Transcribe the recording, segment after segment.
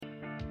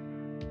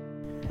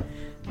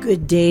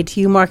Good day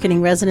to you,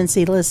 Marketing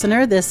Residency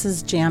listener. This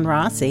is Jan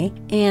Rossi,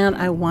 and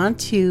I want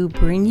to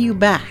bring you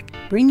back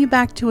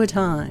to a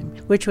time,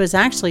 which was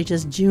actually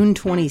just June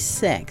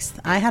 26th.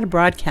 I had a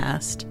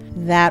broadcast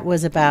that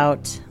was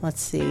about,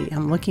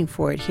 I'm looking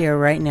for it here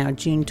right now,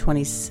 June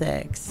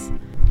 26th.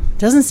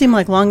 Doesn't seem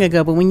like long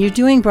ago, but when you're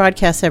doing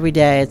broadcasts every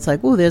day, it's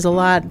like, there's a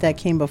lot that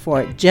came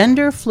before it.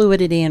 Gender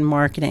fluidity in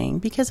marketing,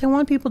 because I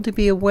want people to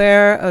be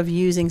aware of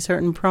using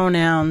certain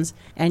pronouns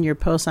and your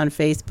posts on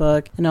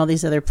Facebook and all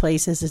these other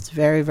places. It's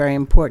very, very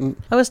important.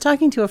 I was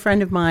talking to a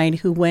friend of mine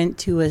who went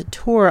to a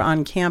tour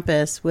on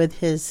campus with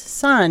his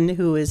son,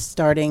 who is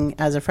starting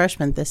as a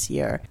freshman this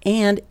year.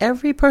 And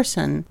every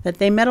person that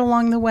they met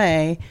along the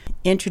way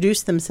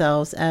introduced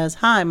themselves as,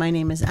 "Hi, my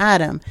name is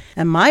Adam,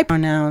 and my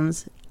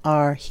pronouns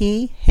are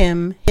he,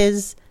 him,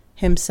 his,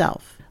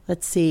 himself."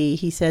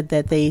 He said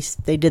that they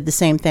did the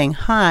same thing.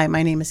 "Hi,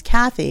 my name is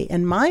Kathy,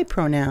 and my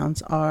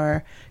pronouns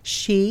are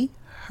she,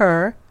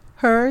 her,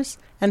 hers,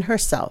 and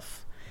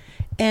herself."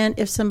 And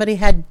if somebody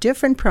had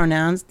different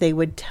pronouns, they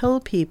would tell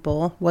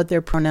people what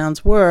their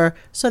pronouns were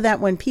so that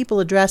when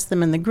people addressed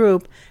them in the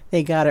group,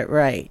 they got it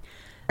right.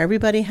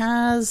 Everybody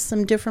has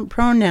some different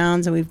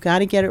pronouns, and we've got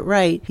to get it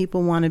right.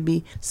 People want to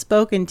be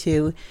spoken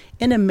to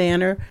in a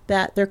manner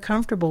that they're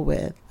comfortable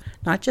with.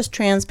 Not just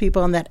trans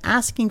people, and that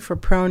asking for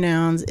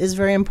pronouns is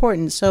very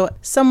important. So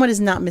someone is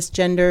not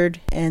misgendered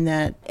and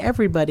that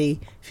everybody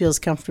feels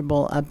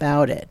comfortable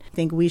about it. I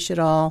think we should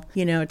all,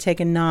 take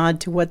a nod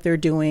to what they're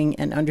doing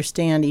and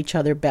understand each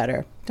other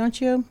better.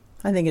 Don't you?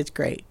 I think it's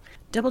great.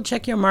 Double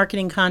check your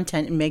marketing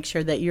content and make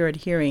sure that you're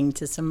adhering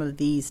to some of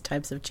these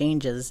types of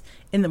changes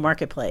in the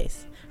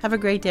marketplace. Have a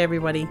great day,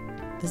 everybody.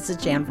 This is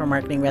Jan from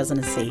Marketing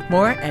Residency.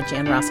 More at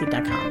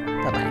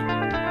janrossi.com. Bye-bye.